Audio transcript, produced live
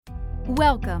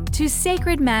Welcome to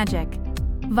Sacred Magic.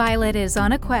 Violet is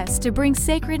on a quest to bring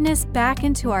sacredness back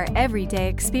into our everyday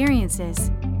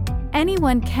experiences.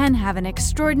 Anyone can have an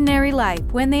extraordinary life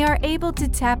when they are able to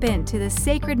tap into the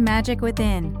sacred magic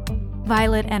within.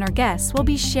 Violet and her guests will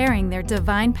be sharing their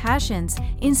divine passions,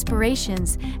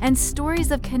 inspirations, and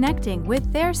stories of connecting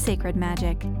with their sacred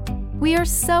magic. We are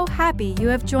so happy you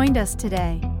have joined us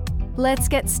today. Let's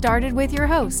get started with your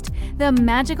host, the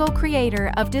magical creator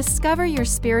of Discover Your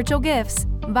Spiritual Gifts,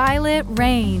 Violet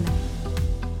Rain.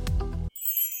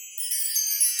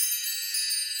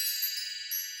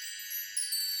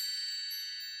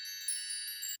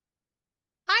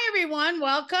 Hi, everyone.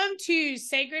 Welcome to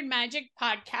Sacred Magic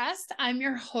Podcast. I'm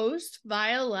your host,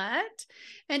 Violet.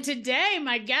 And today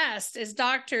my guest is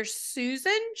Dr.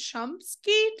 Susan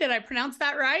Shumsky. Did I pronounce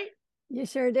that right? You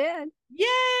sure did.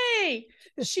 Yay!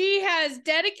 She has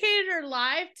dedicated her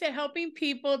life to helping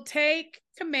people take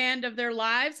command of their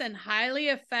lives in highly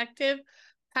effective,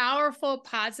 powerful,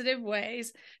 positive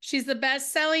ways. She's the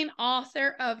best-selling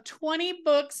author of 20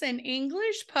 books in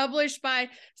English published by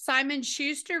Simon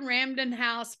Schuster, Ramden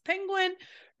House Penguin,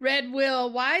 Red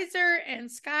Will Weiser, and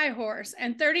Skyhorse,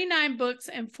 and 39 books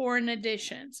in foreign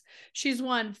editions. She's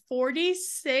won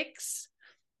 46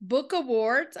 book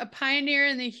awards, a pioneer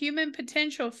in the human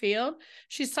potential field.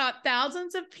 She's taught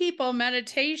thousands of people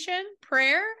meditation,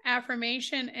 prayer,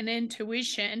 affirmation, and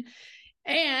intuition.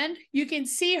 And you can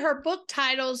see her book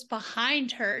titles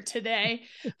behind her today.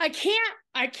 I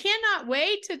cannot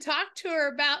wait to talk to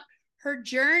her about her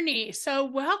journey. So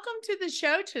welcome to the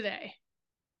show today.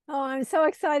 Oh, I'm so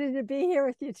excited to be here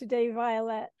with you today,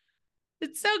 Violet.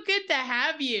 It's so good to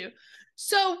have you.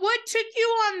 So what took you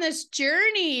on this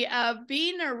journey of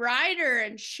being a writer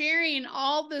and sharing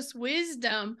all this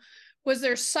wisdom? Was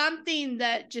there something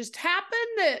that just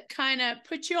happened that kind of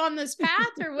put you on this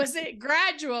path, or was it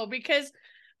gradual? Because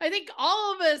I think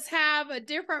all of us have a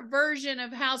different version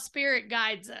of how spirit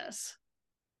guides us.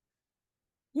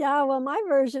 Yeah, well, my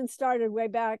version started way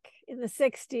back in the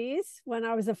 60s when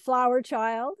I was a flower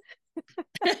child.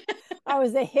 I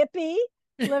was a hippie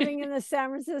living in the San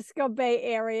Francisco Bay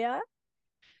Area.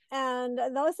 And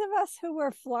those of us who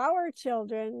were flower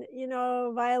children, you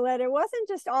know, Violet, it wasn't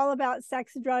just all about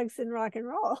sex, drugs, and rock and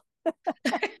roll.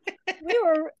 we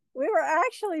were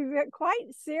actually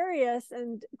quite serious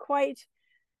and quite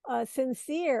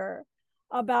sincere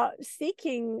about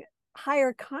seeking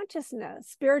higher consciousness,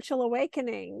 spiritual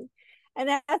awakening. And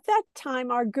at that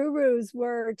time, our gurus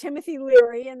were Timothy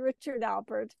Leary and Richard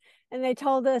Alpert, and they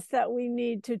told us that we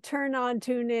need to turn on,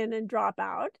 tune in, and drop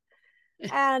out.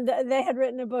 And they had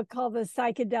written a book called The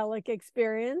Psychedelic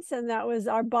Experience, and that was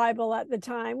our Bible at the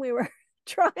time. We were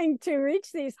trying to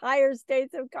reach these higher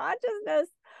states of consciousness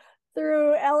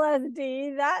through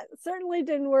LSD. That certainly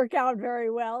didn't work out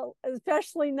very well,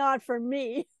 especially not for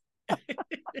me.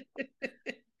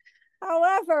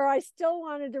 However, I still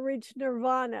wanted to reach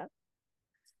nirvana.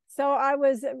 So I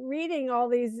was reading all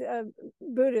these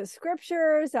Buddhist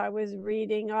scriptures. I was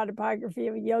reading Autobiography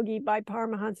of a Yogi by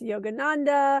Paramahansa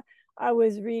Yogananda. I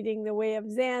was reading The Way of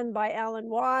Zen by Alan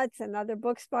Watts and other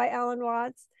books by Alan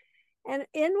Watts. And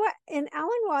in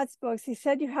Alan Watts' books, he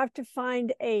said you have to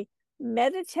find a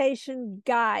meditation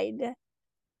guide.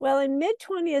 Well, in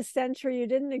mid-20th century, you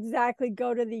didn't exactly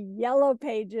go to the yellow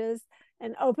pages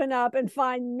and open up and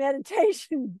find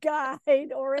meditation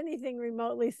guide or anything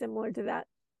remotely similar to that.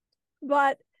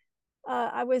 But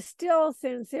I was still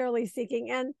sincerely seeking.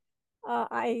 And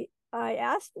I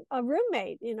asked a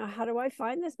roommate, you know, how do I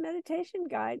find this meditation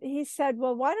guide? He said,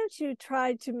 well, why don't you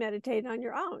try to meditate on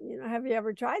your own? You know, have you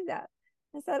ever tried that?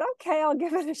 I said, okay, I'll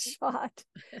give it a shot.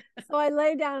 So I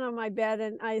lay down on my bed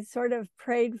and I sort of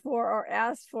prayed for or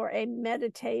asked for a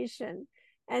meditation.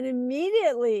 And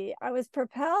immediately I was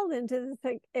propelled into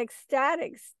this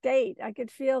ecstatic state. I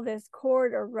could feel this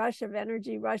cord or rush of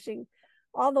energy rushing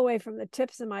all the way from the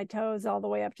tips of my toes all the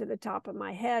way up to the top of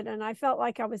my head. And I felt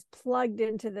like I was plugged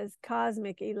into this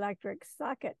cosmic electric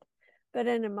socket, but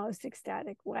in a most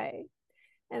ecstatic way.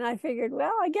 And I figured,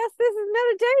 well, I guess this is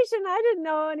meditation. I didn't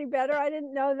know any better. I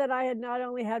didn't know that I had not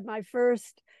only had my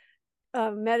first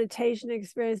meditation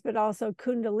experience, but also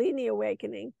Kundalini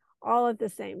awakening all at the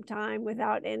same time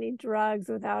without any drugs,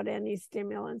 without any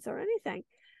stimulants or anything.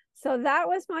 So that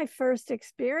was my first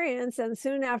experience. And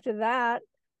soon after that,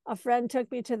 a friend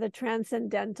took me to the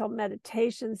Transcendental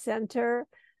Meditation Center.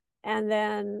 And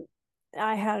then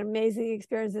I had amazing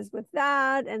experiences with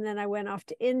that. And then I went off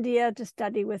to India to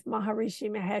study with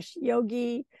Maharishi Mahesh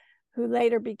Yogi, who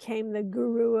later became the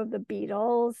guru of the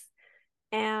Beatles.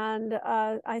 And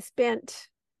I spent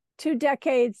 2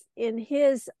 decades in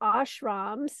his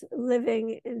ashrams,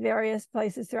 living in various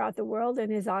places throughout the world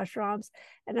in his ashrams.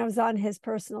 And I was on his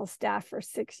personal staff for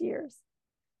 6 years.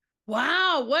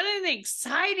 Wow, what an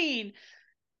exciting.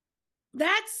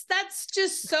 That's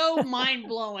just so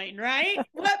mind-blowing, right?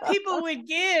 What people would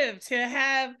give to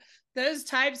have those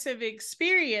types of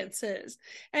experiences.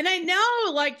 And I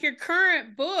know, like, your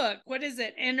current book, what is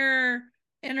it? Inner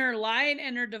Light,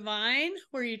 Inner Divine,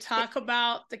 where you talk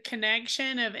about the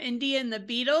connection of India and the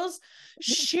Beatles.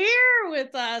 Share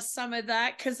with us some of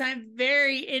that, because I'm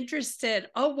very interested.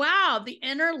 Oh, wow, the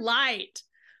Inner Light.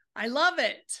 I love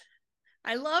it.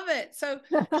 I love it. So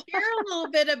share a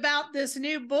little bit about this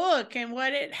new book and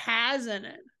what it has in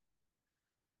it.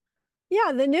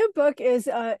 Yeah, the new book is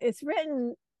it's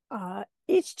written,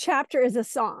 each chapter is a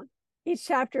song. Each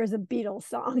chapter is a Beatles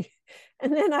song.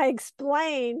 And then I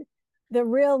explain the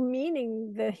real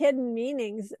meaning, the hidden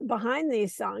meanings behind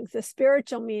these songs, the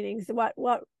spiritual meanings,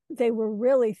 what they were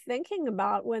really thinking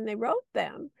about when they wrote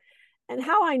them. And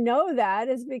how I know that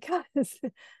is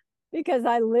because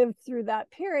I lived through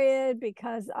that period,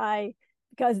 because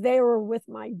they were with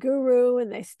my guru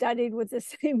and they studied with the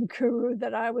same guru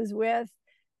that I was with.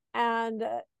 And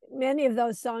many of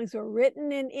those songs were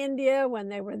written in India when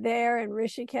they were there in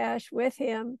Rishikesh with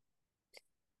him.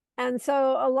 And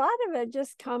so a lot of it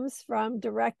just comes from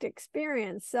direct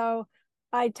experience. So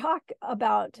I talk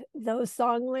about those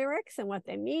song lyrics and what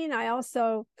they mean. I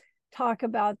also talk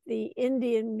about the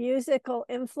Indian musical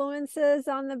influences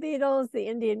on the Beatles, the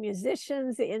Indian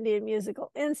musicians, the Indian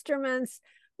musical instruments,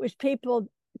 which people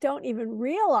don't even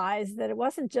realize that it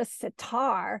wasn't just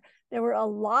sitar. There were a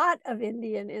lot of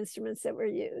Indian instruments that were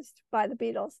used by the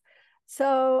Beatles.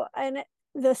 So, and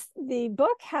the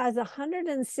book has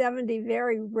 170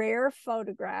 very rare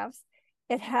photographs.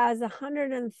 It has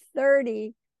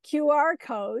 130 QR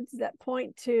codes that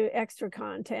point to extra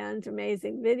content,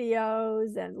 amazing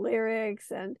videos and lyrics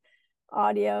and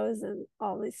audios and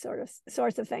all these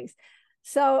sorts of things.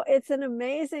 So it's an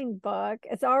amazing book.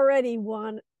 It's already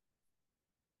won,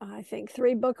 I think,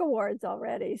 3 book awards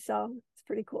already. So it's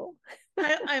pretty cool.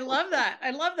 I love that.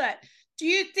 I love that. Do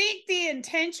you think the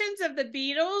intentions of the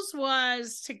Beatles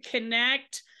was to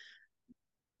connect,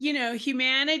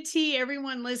 humanity,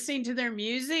 everyone listening to their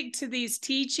music, to these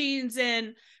teachings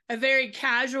in a very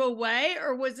casual way,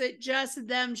 or was it just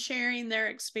them sharing their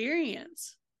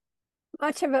experience?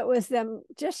 Much of it was them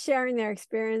just sharing their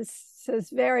experiences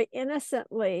very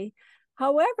innocently.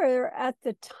 However, at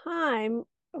the time,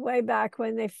 way back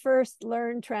when they first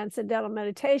learned transcendental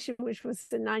meditation, which was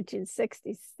in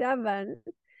 1967,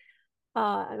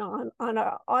 and on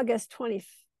August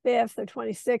 25th or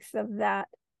 26th of that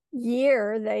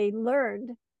year, they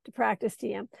learned to practice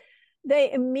TM.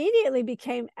 They immediately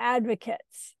became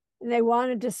advocates, and they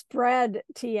wanted to spread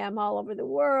TM all over the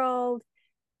world.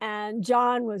 And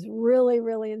John was really,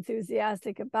 really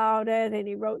enthusiastic about it. And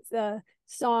he wrote the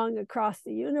song Across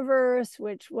the Universe,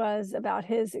 which was about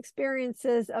his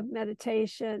experiences of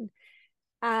meditation.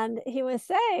 And he was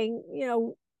saying,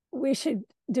 we should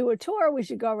do a tour. We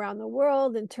should go around the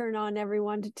world and turn on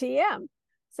everyone to TM.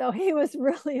 So he was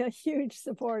really a huge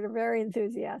supporter, very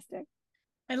enthusiastic.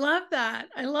 I love that.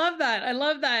 I love that. I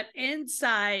love that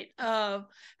insight of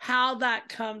how that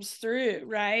comes through,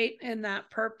 right? And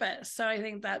that purpose. So I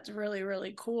think that's really,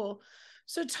 really cool.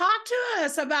 So talk to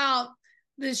us about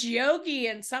this yogi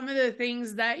and some of the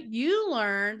things that you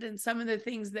learned and some of the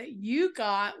things that you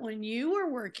got when you were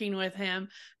working with him,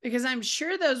 because I'm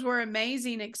sure those were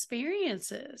amazing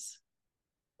experiences.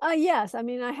 Yes. I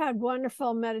mean, I had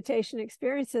wonderful meditation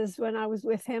experiences when I was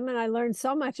with him, and I learned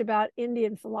so much about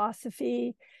Indian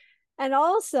philosophy. And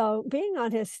also, being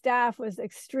on his staff was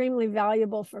extremely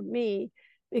valuable for me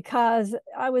because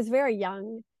I was very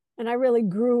young and I really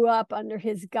grew up under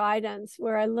his guidance,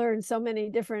 where I learned so many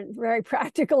different very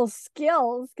practical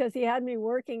skills, because he had me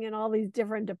working in all these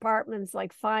different departments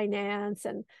like finance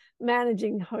and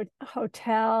managing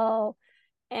hotel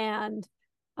and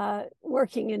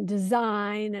working in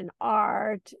design and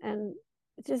art, and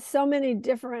just so many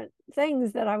different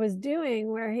things that I was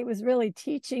doing, where he was really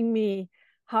teaching me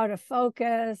how to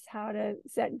focus, how to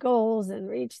set goals and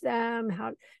reach them,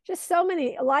 just so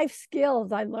many life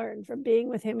skills I learned from being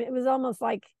with him. It was almost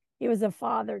like he was a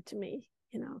father to me,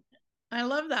 I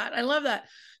love that. I love that.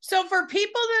 So for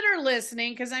people that are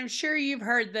listening, because I'm sure you've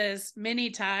heard this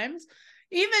many times,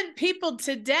 even people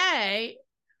today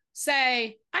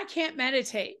say, I can't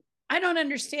meditate. I don't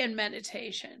understand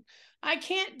meditation. I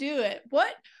can't do it.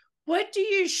 what do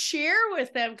you share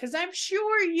with them? Because I'm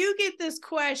sure you get this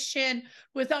question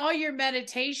with all your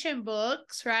meditation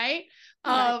books, right?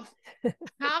 Of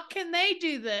how can they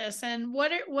do this, and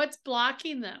what's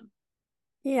blocking them?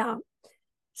 Yeah.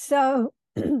 So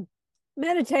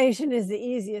meditation is the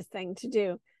easiest thing to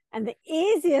do. And the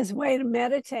easiest way to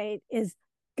meditate is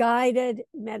guided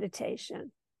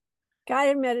meditation.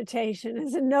 Guided meditation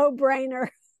is a no-brainer.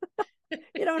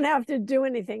 You don't have to do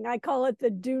anything. I call it the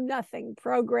do nothing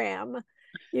program.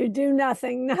 You do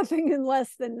nothing, nothing and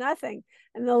less than nothing.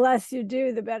 And the less you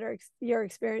do, the better your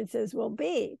experiences will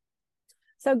be.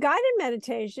 So guided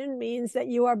meditation means that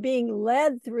you are being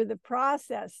led through the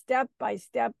process, step by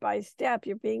step by step.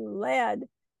 You're being led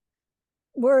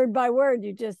word by word.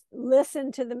 You just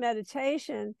listen to the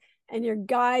meditation and you're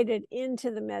guided into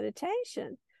the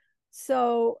meditation.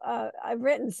 So I've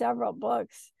written several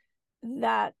books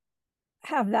that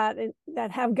have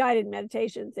guided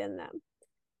meditations in them.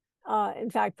 In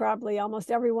fact, probably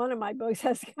almost every one of my books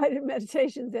has guided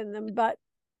meditations in them, but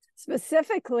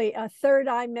specifically third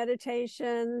eye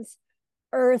meditations,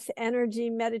 earth energy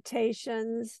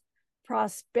meditations,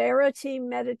 prosperity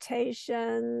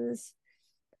meditations,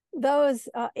 those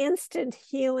instant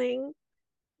healing,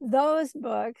 those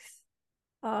books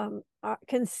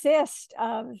consist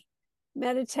of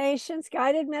meditations,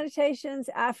 guided meditations,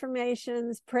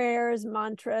 affirmations, prayers,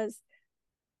 mantras,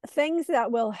 things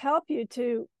that will help you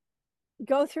to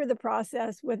go through the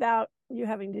process without you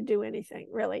having to do anything,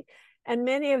 really. And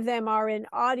many of them are in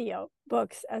audio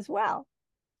books as well.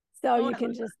 So you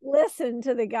can just listen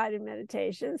to the guided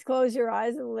meditations, close your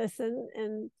eyes and listen,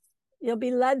 and you'll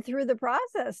be led through the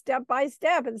process step by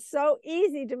step. It's so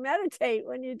easy to meditate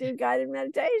when you do guided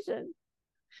meditation.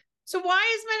 So why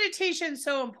is meditation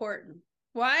so important?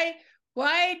 Why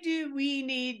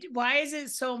is it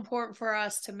so important for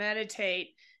us to meditate?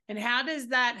 And how does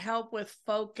that help with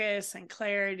focus and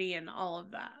clarity and all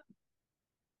of that?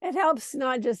 It helps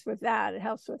not just with that, it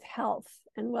helps with health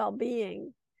and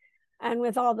well-being, and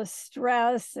with all the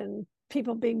stress and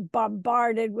people being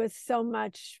bombarded with so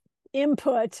much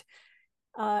input,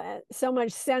 so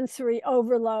much sensory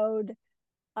overload.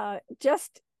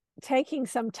 Just taking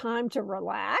some time to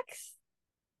relax,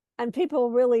 and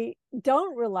people really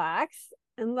don't relax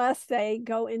unless they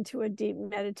go into a deep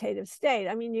meditative state.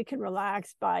 I mean, you can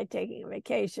relax by taking a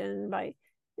vacation, by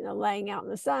laying out in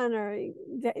the sun or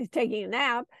taking a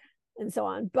nap and so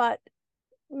on, but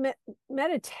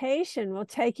meditation will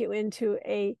take you into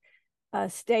a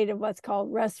state of what's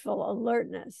called restful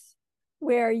alertness,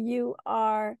 where you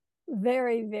are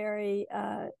very, very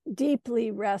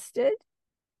deeply rested,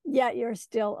 yet you're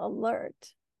still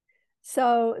alert.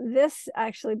 So this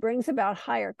actually brings about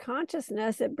higher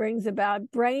consciousness. It brings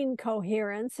about brain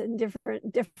coherence, and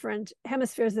different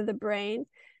hemispheres of the brain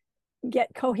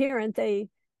get coherent. They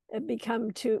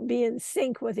become to be in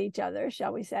sync with each other,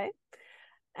 shall we say.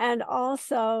 And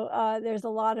also there's a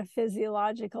lot of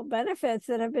physiological benefits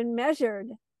that have been measured.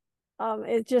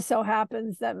 It just so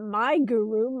happens that my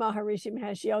guru, Maharishi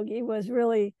Mahesh Yogi, was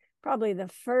really probably the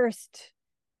first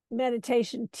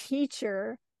meditation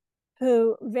teacher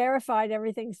who verified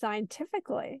everything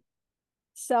scientifically.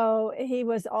 So he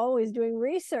was always doing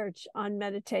research on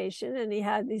meditation, and he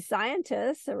had these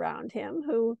scientists around him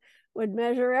who would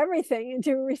measure everything and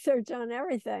do research on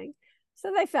everything.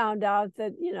 So they found out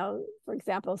that, for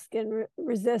example, skin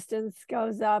resistance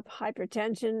goes up,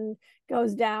 hypertension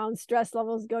goes down, stress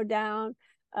levels go down,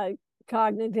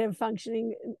 cognitive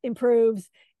functioning improves,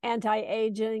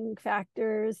 anti-aging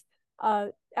factors,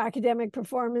 academic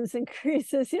performance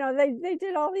increases. They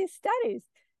did all these studies,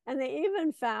 and they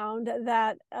even found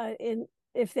that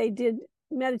if they did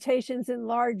meditations in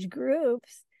large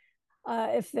groups,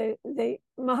 if the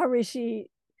Maharishi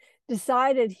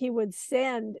decided he would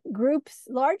send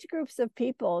large groups of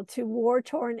people to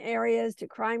war-torn areas, to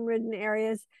crime-ridden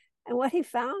areas, and what he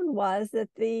found was that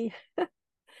the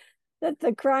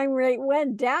crime rate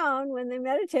went down when they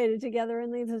meditated together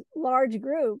in these large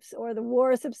groups, or the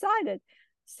war subsided.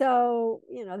 So,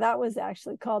 that was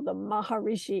actually called the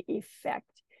Maharishi effect.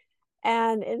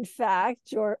 And in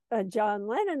fact, John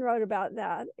Lennon wrote about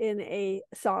that in a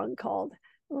song called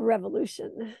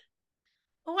Revolution.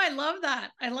 Oh, I love that.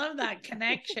 I love that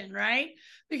connection, right?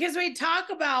 Because we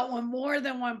talk about when more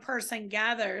than one person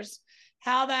gathers,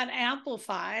 how that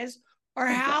amplifies, or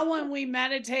how when we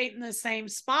meditate in the same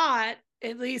spot,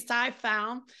 at least I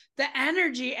found, the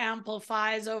energy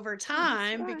amplifies over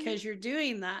time because you're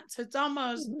doing that. So it's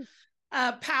almost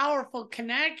a powerful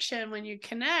connection when you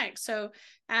connect. So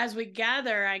as we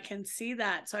gather, I can see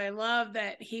that. So I love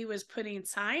that he was putting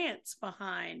science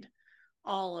behind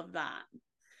all of that.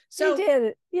 So he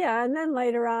did. Yeah. And then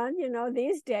later on,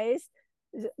 these days,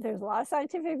 there's a lot of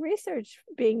scientific research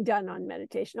being done on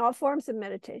meditation, all forms of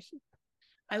meditation.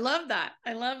 I love that.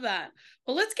 I love that.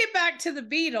 Well, let's get back to the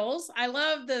Beatles. I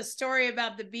love the story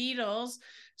about the Beatles.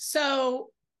 So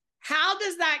how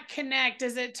does that connect?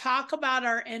 Does it talk about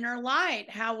our inner light,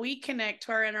 how we connect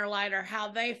to our inner light, or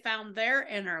how they found their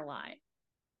inner light?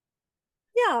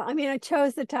 Yeah, I mean, I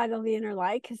chose the title The Inner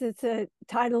Light because it's a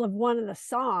title of one of the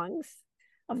songs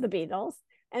of the Beatles,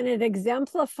 and it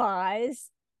exemplifies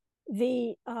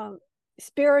the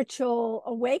spiritual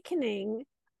awakening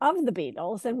of the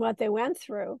Beatles and what they went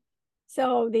through.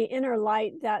 So the Inner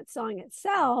Light, that song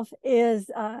itself, is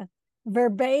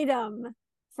verbatim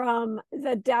from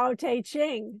the Tao Te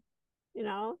Ching,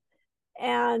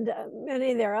 and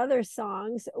many of their other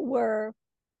songs were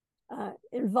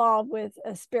involved with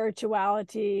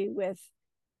spirituality, with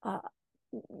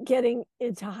getting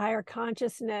into higher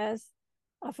consciousness.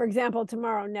 For example,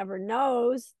 Tomorrow Never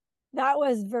Knows, that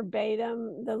was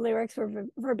verbatim. The lyrics were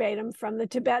verbatim from the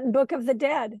Tibetan Book of the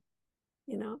Dead,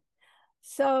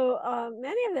 So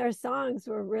many of their songs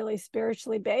were really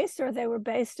spiritually based, or they were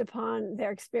based upon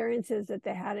their experiences that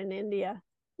they had in India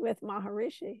with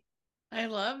Maharishi. I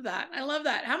love that. I love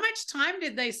that. How much time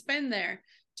did they spend there?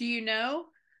 Do you know?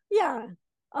 Yeah.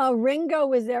 Ringo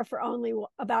was there for only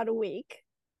about a week.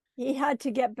 He had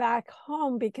to get back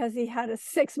home because he had a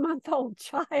 6-month-old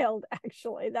child,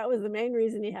 actually. That was the main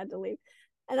reason he had to leave.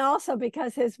 And also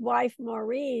because his wife,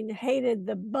 Maureen, hated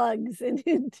the bugs in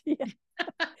India.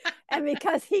 And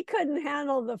because he couldn't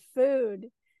handle the food.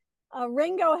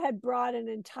 Ringo had brought an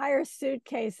entire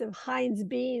suitcase of Heinz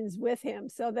beans with him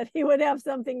so that he would have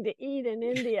something to eat in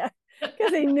India,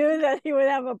 because he knew that he would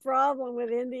have a problem with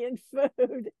Indian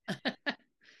food.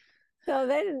 So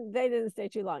they didn't stay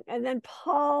too long. And then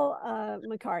Paul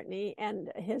McCartney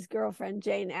and his girlfriend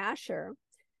Jane Asher,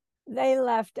 they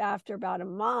left after about a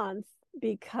month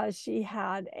because she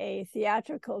had a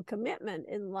theatrical commitment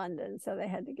in London, so they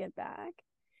had to get back.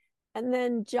 And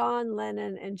then John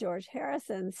Lennon and George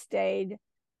Harrison stayed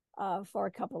for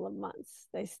a couple of months.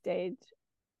 They stayed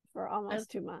for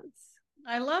almost 2 months.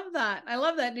 I love that. I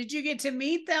love that. Did you get to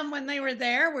meet them when they were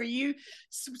there? Were you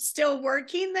still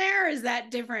working there? Or is that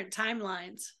different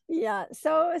timelines? Yeah,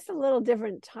 so it's a little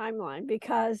different timeline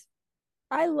because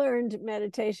I learned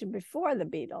meditation before the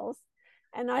Beatles,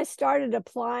 and I started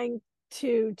applying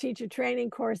to teacher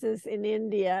training courses in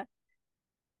India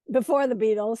before the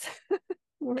Beatles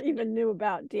or even knew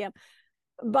about DM.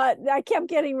 But I kept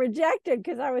getting rejected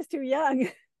because I was too young.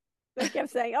 They kept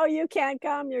saying, oh, you can't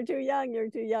come. You're too young. You're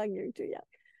too young. You're too young.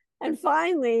 And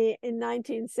finally, in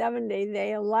 1970,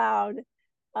 they allowed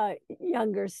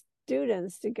younger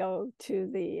students to go to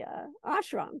the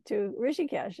ashram, to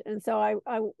Rishikesh. And so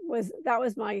that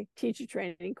was my teacher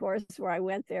training course, where I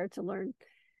went there to learn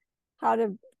how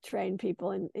to train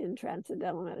people in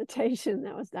transcendental meditation.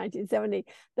 That was 1970.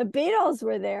 The Beatles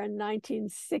were there in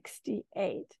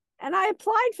 1968. And I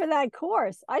applied for that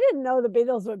course. I didn't know the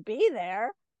Beatles would be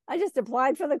there. I just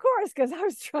applied for the course because I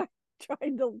was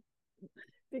trying to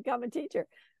become a teacher,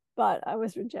 but I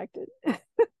was rejected.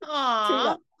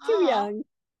 Aww, too young.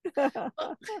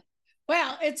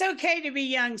 Well, it's okay to be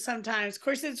young sometimes. Of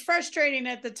course, it's frustrating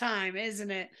at the time,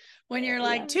 isn't it? When you're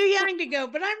like, too young to go,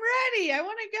 but I'm ready. I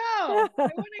want to go. I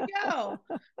want to go.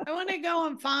 I want to go.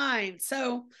 I'm fine.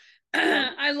 So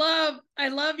I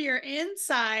love your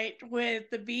insight with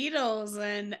the Beatles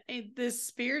and this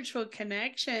spiritual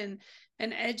connection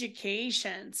and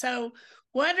education. So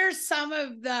what are some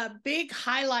of the big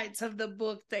highlights of the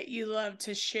book that you love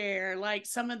to share? Like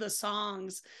some of the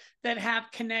songs that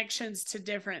have connections to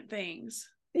different things?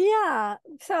 Yeah.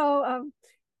 So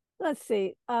let's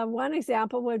see. One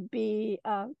example would be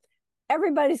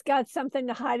Everybody's Got Something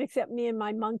to Hide Except Me and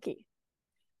My Monkey.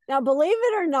 Now, believe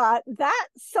it or not, that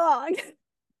song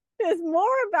is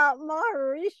more about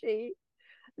Maharishi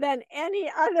than any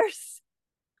other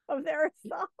of their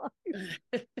songs.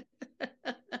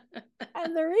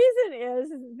 And the reason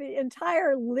is the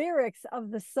entire lyrics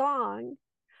of the song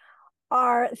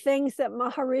are things that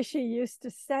Maharishi used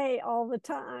to say all the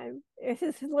time. It's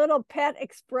his little pet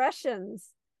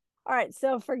expressions. All right,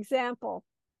 so for example,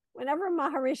 whenever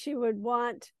Maharishi would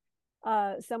want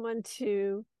someone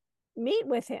to meet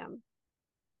with him,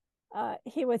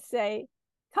 he would say,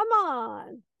 come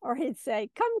on, or he'd say,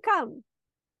 come.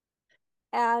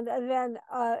 And then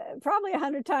probably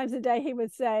 100 times a day, he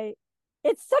would say,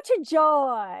 it's such a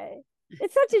joy.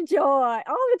 It's such a joy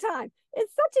all the time.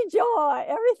 It's such a joy.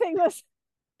 Everything was,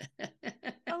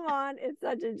 come on, it's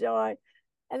such a joy.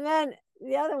 And then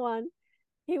the other one,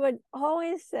 he would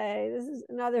always say, this is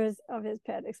another of his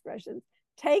pet expressions,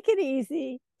 take it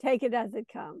easy, Take it as it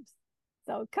comes.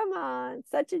 So come on,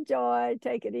 such a joy.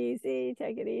 Take it easy.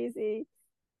 Take it easy.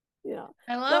 You know,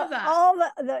 I love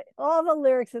that. All the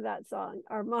lyrics of that song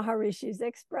are Maharishi's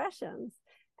expressions.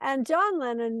 And John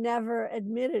Lennon never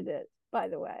admitted it, by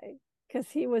the way, because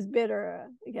he was bitter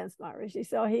against Maharishi.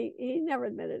 So he never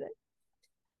admitted it.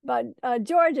 But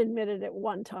George admitted it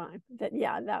one time that,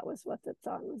 yeah, that was what the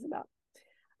song was about.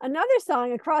 Another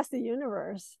song, Across the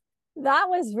Universe, that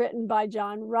was written by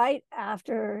John right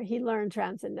after he learned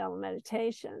Transcendental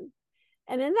Meditation.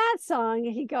 And in that song,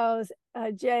 he goes,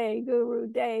 Jai Guru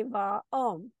Deva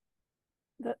Om.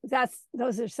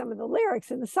 Those are some of the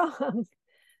lyrics in the song.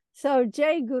 So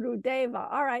Jai Guru Deva.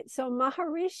 All right. So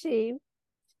Maharishi,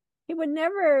 he would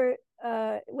never,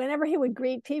 whenever he would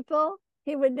greet people,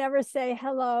 he would never say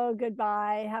hello,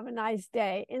 goodbye, have a nice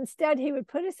day. Instead, he would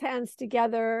put his hands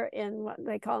together in what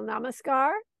they call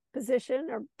namaskar position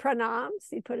or pranams.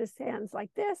 He'd put his hands like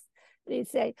this, and he'd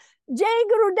say, Jai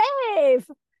Guru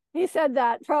Dev. He said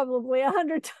that probably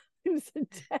 100 times a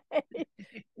day.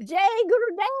 Jai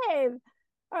Guru Dev.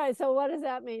 All right, so what does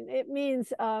that mean? It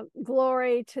means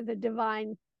glory to the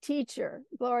divine teacher,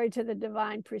 glory to the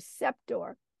divine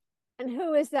preceptor. And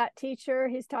who is that teacher?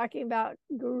 He's talking about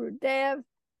Guru Dev.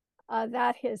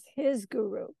 That is his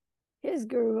guru. His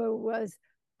guru was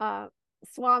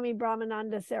Swami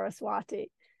Brahmananda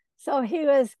Saraswati. So he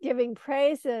was giving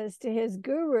praises to his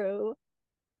guru,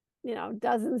 you know,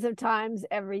 dozens of times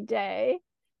every day.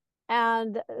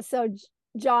 And so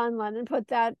John Lennon put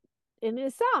that in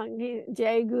his song,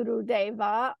 Jai Guru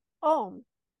Deva Om.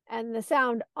 And the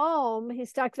sound Om, he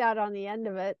stuck that on the end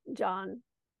of it, John.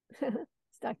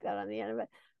 Stuck that on the end of it.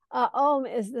 Om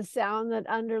is the sound that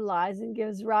underlies and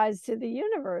gives rise to the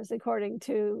universe, according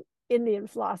to Indian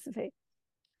philosophy.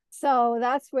 So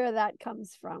that's where that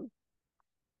comes from.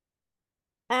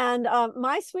 And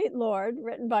My Sweet Lord,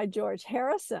 written by George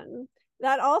Harrison,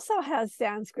 that also has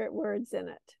Sanskrit words in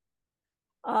it.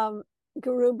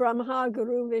 Guru Brahma,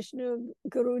 Guru Vishnu,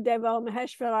 Guru Deva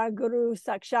Maheshwara, Guru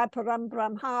Sakshat Param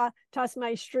Brahma,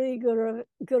 Tasmai Shri Guruve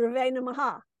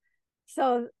Namaha.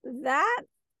 So that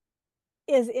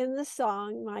is in the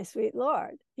song, My Sweet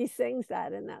Lord. He sings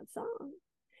that in that song.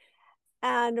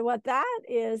 And what that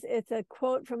is, it's a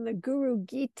quote from the Guru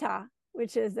Gita,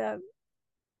 which is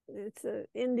it's an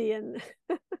Indian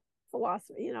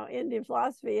philosophy, you know, Indian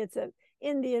philosophy. It's an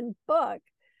Indian book,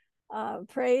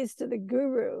 praise to the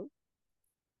guru.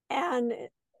 And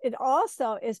it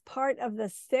also is part of the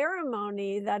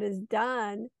ceremony that is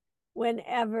done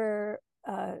whenever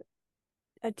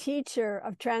a teacher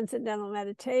of transcendental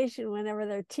meditation, whenever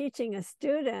they're teaching a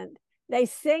student, they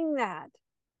sing that.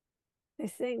 They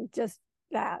sing just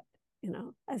that, you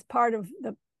know, as part of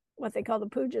what they call the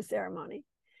puja ceremony.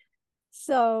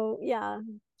 So yeah,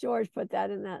 George put that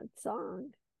in that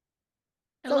song.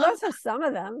 So those are some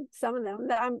of them.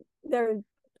 There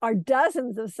are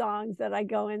dozens of songs that I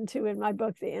go into in my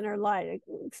book, The Inner Light,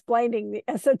 explaining the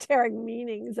esoteric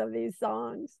meanings of these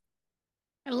songs.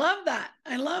 I love that.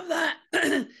 I love that.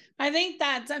 I think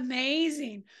that's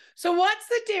amazing. So what's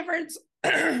the difference,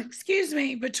 excuse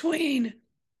me, between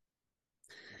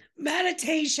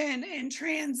meditation and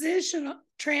transcendental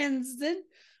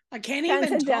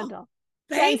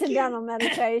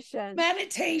meditation.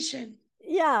 Meditation.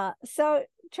 Yeah. So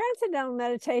transcendental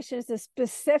meditation is a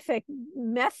specific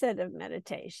method of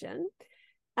meditation.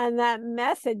 And that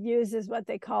method uses what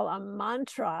they call a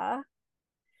mantra.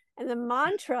 And the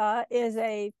mantra is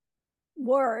a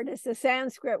word. It's a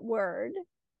Sanskrit word.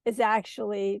 It's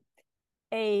actually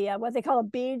what they call a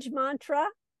bij mantra.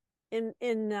 In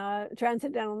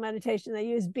transcendental meditation, they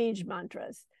use bij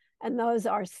mantras. And those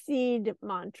are seed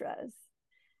mantras.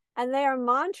 And they are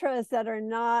mantras that are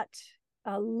not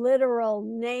literal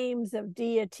names of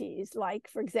deities, like,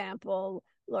 for example,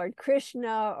 Lord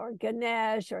Krishna or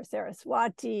Ganesh or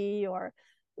Saraswati or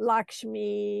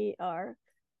Lakshmi or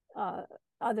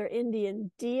other Indian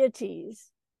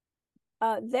deities.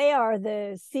 They are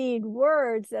the seed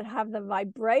words that have the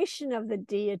vibration of the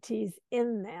deities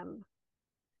in them.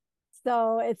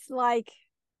 So it's like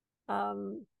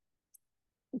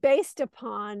based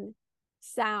upon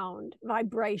sound,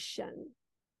 vibration,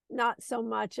 not so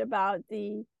much about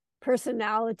the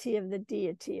personality of the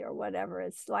deity or whatever.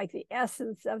 It's like the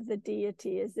essence of the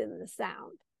deity is in the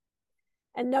sound.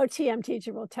 And no TM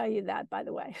teacher will tell you that, by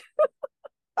the way.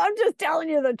 I'm just telling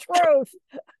you the truth.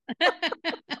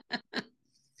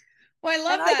 Well, I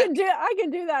love that. I can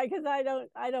do that because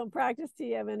I don't practice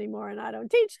TM anymore, and I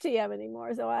don't teach TM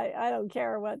anymore. So I don't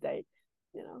care what they,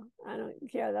 you know, I don't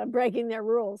care that I'm breaking their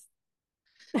rules.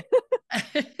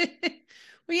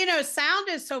 Well, you know, sound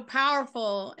is so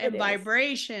powerful, and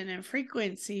vibration and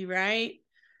frequency, right?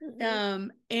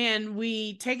 And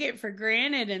we take it for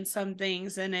granted in some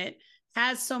things, and it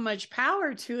has so much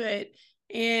power to it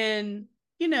in,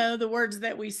 the words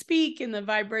that we speak and the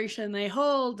vibration they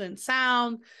hold and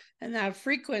sound and that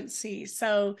frequency.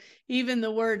 So even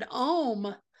the word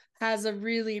Om has a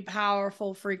really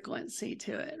powerful frequency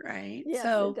to it, right? Yes,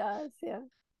 so it does. Yeah.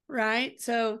 Right.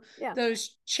 So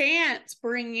those chants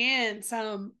bring in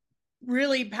some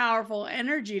really powerful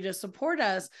energy to support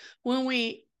us when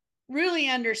we really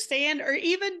understand or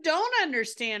even don't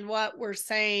understand what we're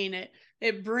saying.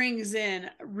 It brings in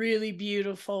really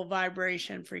beautiful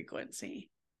vibration frequency.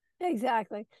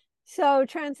 Exactly. So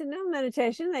transcendental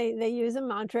meditation, they use a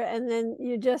mantra, and then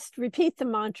you just repeat the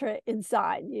mantra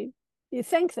inside. You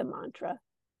think the mantra,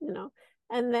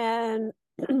 and then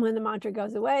when the mantra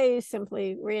goes away, you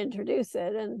simply reintroduce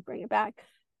it and bring it back.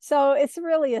 So it's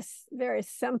really a very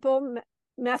simple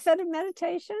method of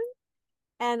meditation.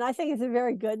 And I think it's a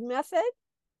very good method,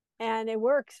 and it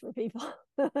works for people.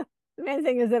 The main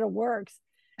thing is that it works,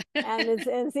 and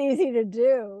it's easy to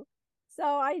do. So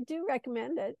I do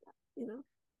recommend it,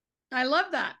 I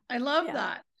love that. I love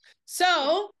that.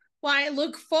 So well, I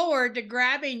look forward to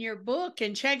grabbing your book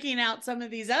and checking out some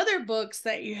of these other books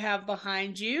that you have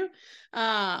behind you.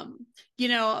 Some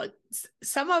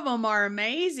of them are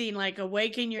amazing, like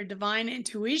Awaken Your Divine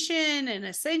Intuition and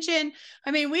Ascension.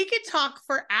 I mean, we could talk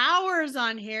for hours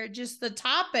on here, just the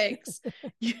topics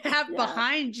you have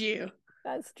behind you.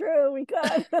 That's true. We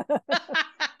could.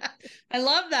 I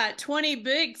love that. 20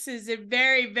 books is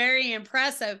very, very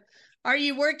impressive. Are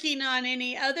you working on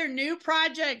any other new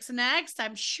projects next?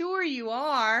 I'm sure you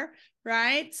are,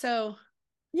 right? So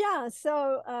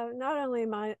not only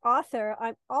am I an author,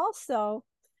 I also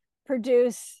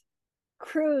produce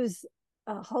cruise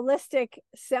holistic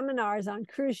seminars on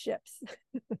cruise ships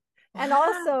and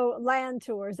also land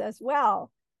tours as well.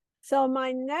 So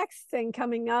my next thing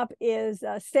coming up is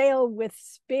Sail with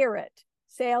Spirit,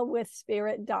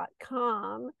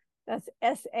 sailwithspirit.com. That's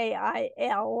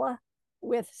SAIL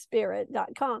with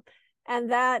spirit.com. And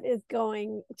that is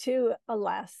going to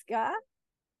Alaska,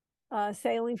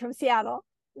 sailing from Seattle.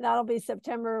 That'll be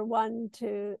September 1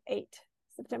 to 8,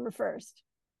 September 1st.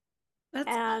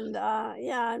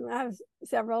 I have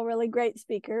several really great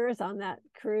speakers on that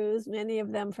cruise, many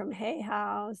of them from Hay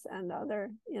House and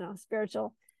other,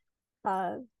 spiritual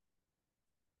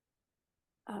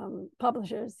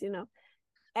publishers,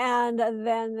 And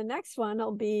then the next one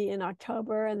will be in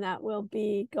October, and that will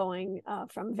be going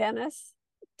from Venice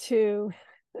to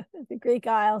the Greek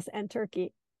Isles and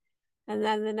Turkey. And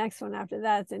then the next one after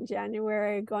that's in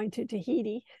January, going to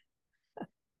Tahiti. So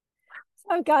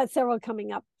I've got several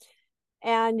coming up.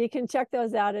 And you can check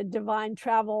those out at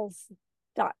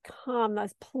divinetravels.com.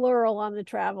 That's plural on the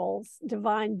travels.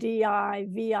 Divine,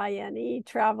 DIVINE,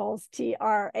 travels,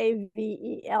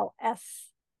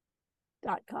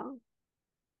 TRAVELS.com.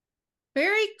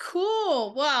 Very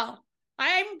cool. Well,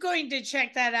 I'm going to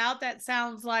check that out. That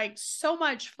sounds like so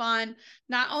much fun,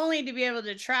 not only to be able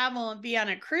to travel and be on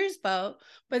a cruise boat,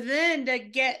 but then to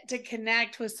get to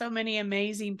connect with so many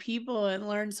amazing people and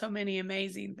learn so many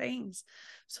amazing things.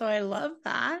 So I love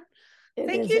that.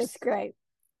 It's great.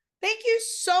 Thank you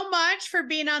so much for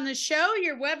being on the show.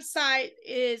 Your website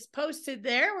is posted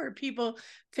there where people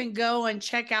can go and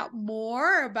check out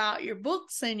more about your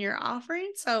books and your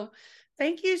offerings. So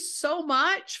thank you so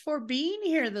much for being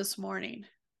here this morning.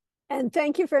 And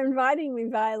thank you for inviting me,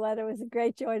 Violet. It was a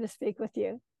great joy to speak with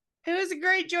you. It was a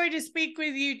great joy to speak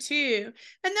with you too.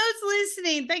 And those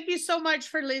listening, thank you so much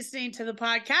for listening to the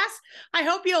podcast. I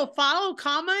hope you'll follow,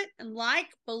 comment, and like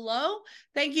below.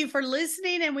 Thank you for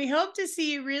listening, and we hope to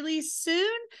see you really soon,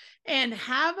 and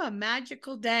have a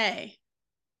magical day.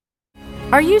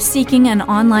 Are you seeking an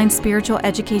online spiritual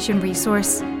education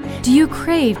resource? Do you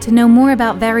crave to know more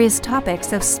about various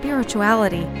topics of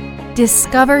spirituality?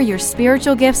 Discover Your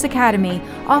Spiritual Gifts Academy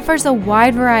offers a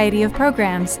wide variety of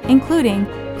programs, including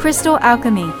Crystal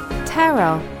Alchemy,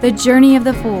 Tarot, The Journey of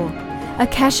the Fool,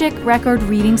 Akashic Record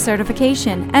Reading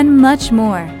Certification, and much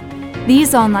more.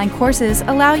 These online courses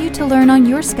allow you to learn on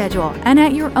your schedule and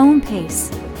at your own pace.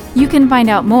 You can find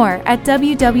out more at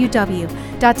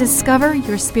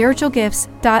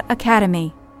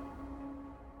www.discoveryourspiritualgifts.academy.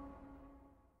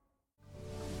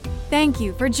 Thank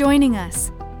you for joining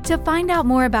us. To find out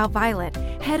more about Violet,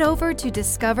 head over to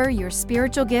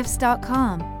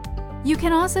discoveryourspiritualgifts.com. You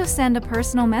can also send a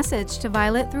personal message to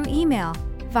Violet through email,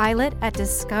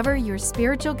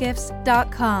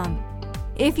 violet@discoveryourspiritualgifts.com.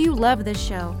 If you love this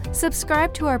show,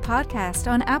 subscribe to our podcast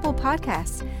on Apple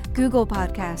Podcasts, Google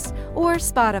Podcasts, or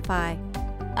Spotify.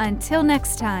 Until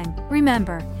next time,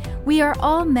 remember, we are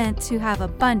all meant to have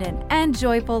abundant and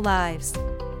joyful lives.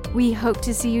 We hope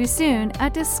to see you soon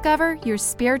at Discover Your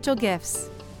Spiritual Gifts.